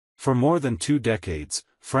For more than 2 decades,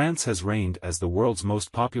 France has reigned as the world's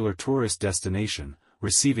most popular tourist destination,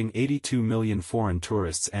 receiving 82 million foreign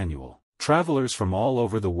tourists annually. Travelers from all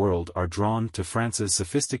over the world are drawn to France's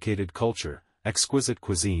sophisticated culture, exquisite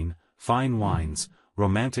cuisine, fine wines,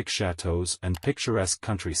 romantic chateaux and picturesque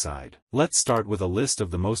countryside. Let's start with a list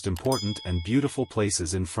of the most important and beautiful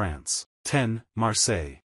places in France. 10.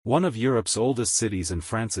 Marseille. One of Europe's oldest cities and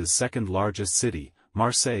France's second-largest city,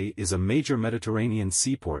 Marseille is a major Mediterranean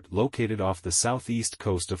seaport located off the southeast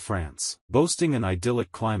coast of France. Boasting an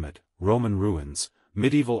idyllic climate, Roman ruins,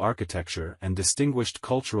 medieval architecture and distinguished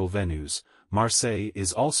cultural venues, Marseille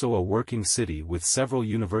is also a working city with several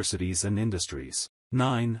universities and industries.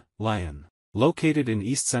 9. Lyon. Located in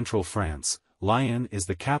east-central France, Lyon is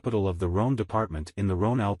the capital of the Rhône department in the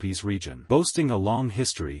Rhône-Alpes region. Boasting a long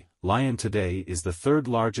history, Lyon today is the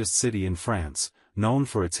third-largest city in France, known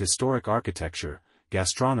for its historic architecture,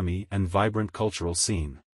 gastronomy and vibrant cultural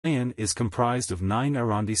scene. Lyon is comprised of 9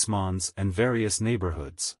 arrondissements and various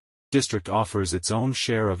neighborhoods. The district offers its own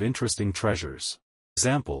share of interesting treasures.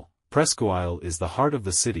 Example, Presqu'Isle is the heart of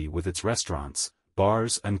the city with its restaurants,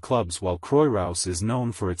 bars and clubs, while Croix-Rousse is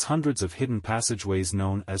known for its hundreds of hidden passageways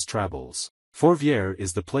known as trabbles. Fourvière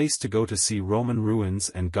is the place to go to see Roman ruins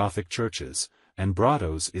and Gothic churches, and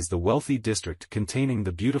Bordeaux is the wealthy district containing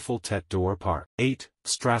the beautiful Tête d'Or Park. 8.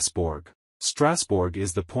 Strasbourg. Strasbourg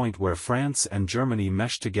is the point where France and Germany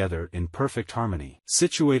mesh together in perfect harmony.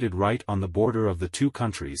 Situated right on the border of the two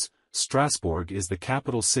countries, Strasbourg is the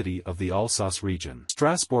capital city of the Alsace region.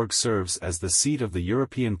 Strasbourg serves as the seat of the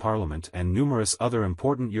European Parliament and numerous other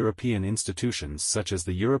important European institutions such as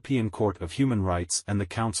the European Court of Human Rights and the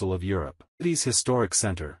Council of Europe. The city's historic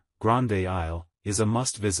center, Grande Isle, is a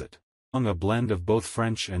must-visit, among a blend of both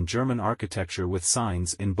French and German architecture with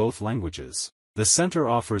signs in both languages. The center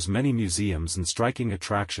offers many museums and striking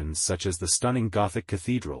attractions such as the stunning Gothic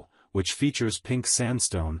cathedral, which features pink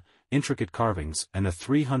sandstone, intricate carvings and a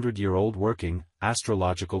 300-year-old working,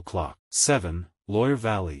 astrological clock. 7. Loire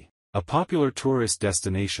Valley. A popular tourist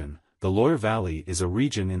destination, the Loire Valley is a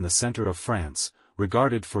region in the center of France,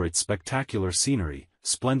 regarded for its spectacular scenery,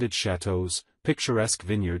 splendid chateaux, picturesque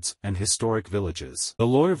vineyards and historic villages. The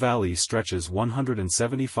Loire Valley stretches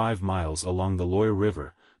 175 miles along the Loire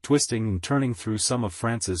River, twisting and turning through some of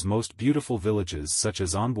France's most beautiful villages such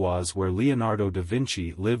as Amboise, where Leonardo da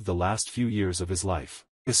Vinci lived the last few years of his life.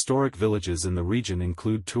 Historic villages in the region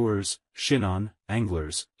include Tours, Chinon,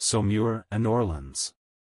 Angers, Saumur and Orleans.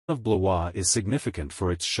 Of Blois is significant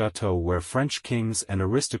for its chateau where French kings and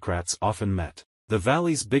aristocrats often met. The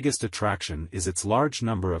valley's biggest attraction is its large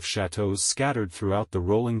number of chateaux scattered throughout the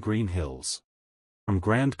rolling green hills. From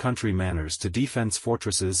grand country manors to defense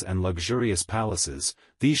fortresses and luxurious palaces,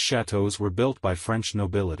 these chateaux were built by French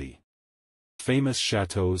nobility. Famous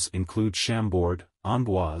chateaux include Chambord,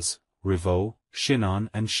 Amboise, Rivaux, Chinon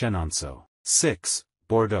and Chenonceau. 6.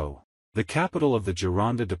 Bordeaux. The capital of the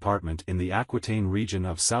Gironde department in the Aquitaine region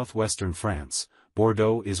of southwestern France,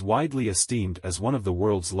 Bordeaux is widely esteemed as one of the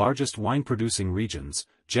world's largest wine-producing regions,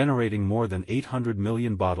 generating more than 800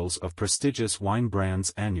 million bottles of prestigious wine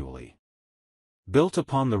brands annually. Built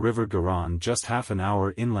upon the river Garonne just half an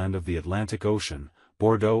hour inland of the Atlantic Ocean,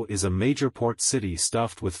 Bordeaux is a major port city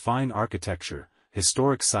stuffed with fine architecture,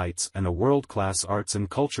 historic sites and a world-class arts and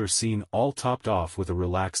culture scene, all topped off with a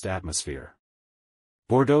relaxed atmosphere.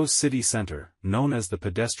 Bordeaux city center, known as the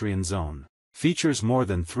pedestrian zone, features more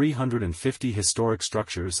than 350 historic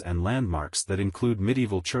structures and landmarks that include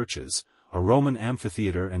medieval churches, a Roman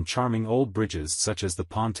amphitheater and charming old bridges such as the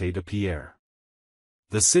Ponte de Pierre.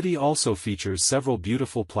 The city also features several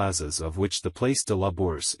beautiful plazas, of which the Place de la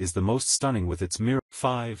Bourse is the most stunning with its mirror.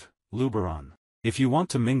 5. Luberon. If you want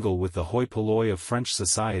to mingle with the hoi polloi of French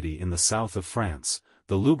society in the south of France,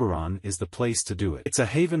 the Luberon is the place to do it. It's a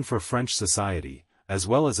haven for French society, as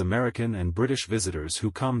well as American and British visitors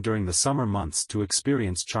who come during the summer months to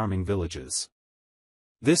experience charming villages.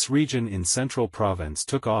 This region in central Provence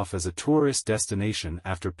took off as a tourist destination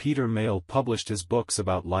after Peter Mayle published his books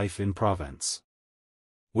about life in Provence.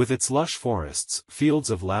 With its lush forests, fields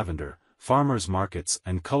of lavender, farmers' markets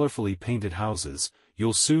and colorfully painted houses,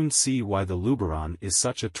 you'll soon see why the Luberon is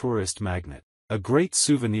such a tourist magnet. A great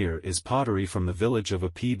souvenir is pottery from the village of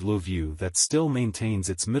Épide-le-Vieux that still maintains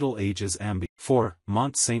its Middle Ages ambience. 4.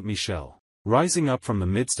 Mont Saint-Michel. Rising up from the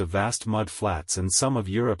midst of vast mud flats and some of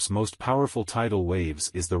Europe's most powerful tidal waves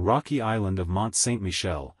is the rocky island of Mont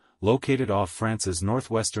Saint-Michel, located off France's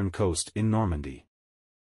northwestern coast in Normandy.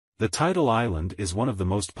 The tidal island is one of the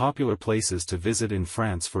most popular places to visit in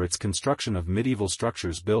France for its construction of medieval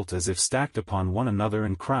structures built as if stacked upon one another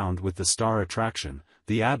and crowned with the star attraction,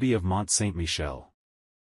 the Abbey of Mont Saint-Michel.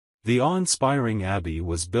 The awe-inspiring abbey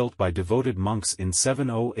was built by devoted monks in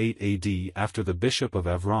 708 AD after the Bishop of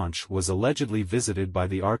Avranches was allegedly visited by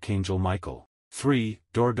the Archangel Michael. 3.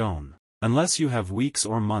 Dordogne. Unless you have weeks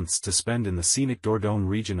or months to spend in the scenic Dordogne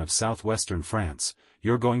region of southwestern France,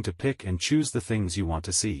 you're going to pick and choose the things you want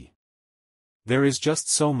to see. There is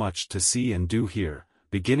just so much to see and do here,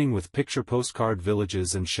 beginning with picture postcard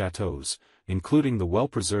villages and chateaux, including the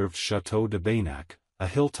well-preserved Château de Baynac, a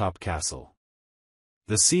hilltop castle.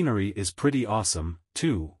 The scenery is pretty awesome,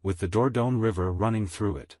 too, with the Dordogne River running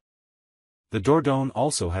through it. The Dordogne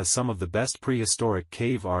also has some of the best prehistoric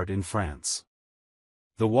cave art in France.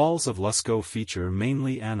 The walls of Lascaux feature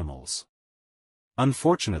mainly animals.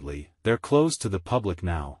 Unfortunately, they're closed to the public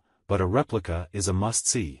now, but a replica is a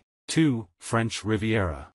must-see. 2. French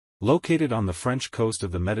Riviera. Located on the French coast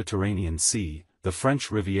of the Mediterranean Sea, the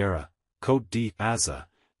French Riviera, Côte d'Azur,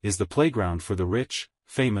 is the playground for the rich,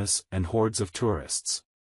 famous, and hordes of tourists.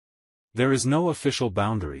 There is no official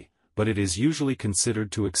boundary, but it is usually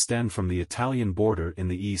considered to extend from the Italian border in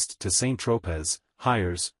the east to Saint-Tropez,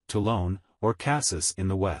 Hyères, Toulon, or Cassis in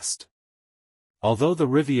the west. Although the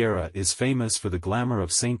Riviera is famous for the glamour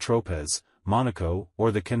of Saint-Tropez, Monaco,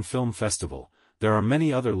 or the Cannes Film Festival, there are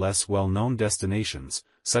many other less well-known destinations,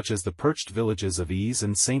 such as the perched villages of Ise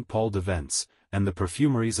and Saint-Paul-de-Vence, and the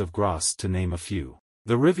perfumeries of Grasse to name a few.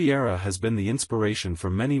 The Riviera has been the inspiration for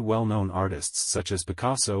many well-known artists such as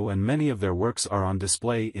Picasso, and many of their works are on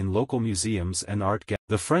display in local museums and art galleries.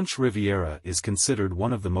 The French Riviera is considered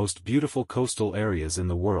one of the most beautiful coastal areas in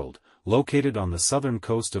the world, located on the southern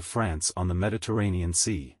coast of France on the Mediterranean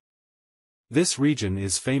Sea. This region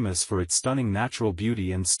is famous for its stunning natural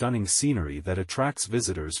beauty and stunning scenery that attracts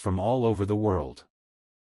visitors from all over the world.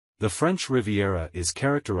 The French Riviera is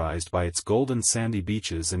characterized by its golden sandy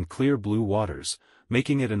beaches and clear blue waters,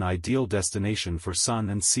 making it an ideal destination for sun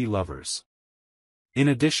and sea lovers. In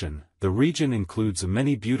addition, the region includes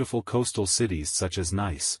many beautiful coastal cities such as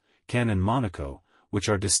Nice, Cannes and Monaco, which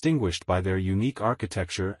are distinguished by their unique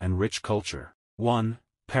architecture and rich culture. 1.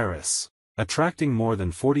 Paris. Attracting more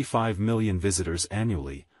than 45 million visitors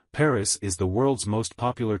annually, Paris is the world's most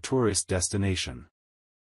popular tourist destination.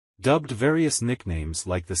 Dubbed various nicknames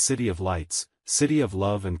like the City of Lights, City of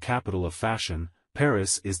Love and Capital of Fashion,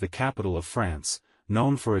 Paris is the capital of France,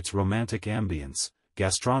 known for its romantic ambience,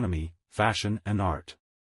 gastronomy, fashion and art.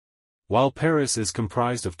 While Paris is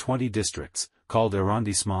comprised of 20 districts, called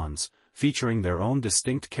arrondissements, featuring their own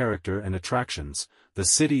distinct character and attractions, the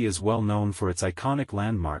city is well known for its iconic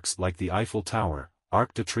landmarks like the Eiffel Tower,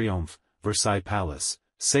 Arc de Triomphe, Versailles Palace,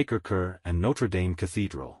 Sacré-Cœur and Notre Dame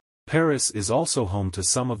Cathedral. Paris is also home to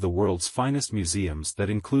some of the world's finest museums that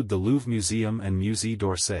include the Louvre Museum and Musée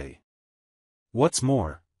d'Orsay. What's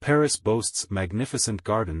more, Paris boasts magnificent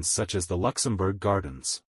gardens such as the Luxembourg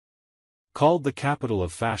Gardens. Called the capital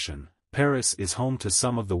of fashion, Paris is home to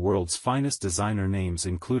some of the world's finest designer names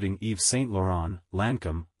including Yves Saint Laurent,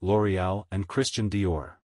 Lancôme, L'Oréal and Christian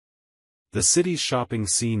Dior. The city's shopping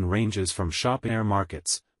scene ranges from shopping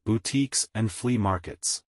markets, boutiques and flea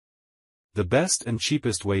markets. The best and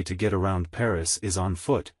cheapest way to get around Paris is on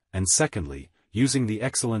foot, and secondly, using the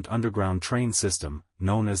excellent underground train system,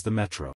 known as the metro.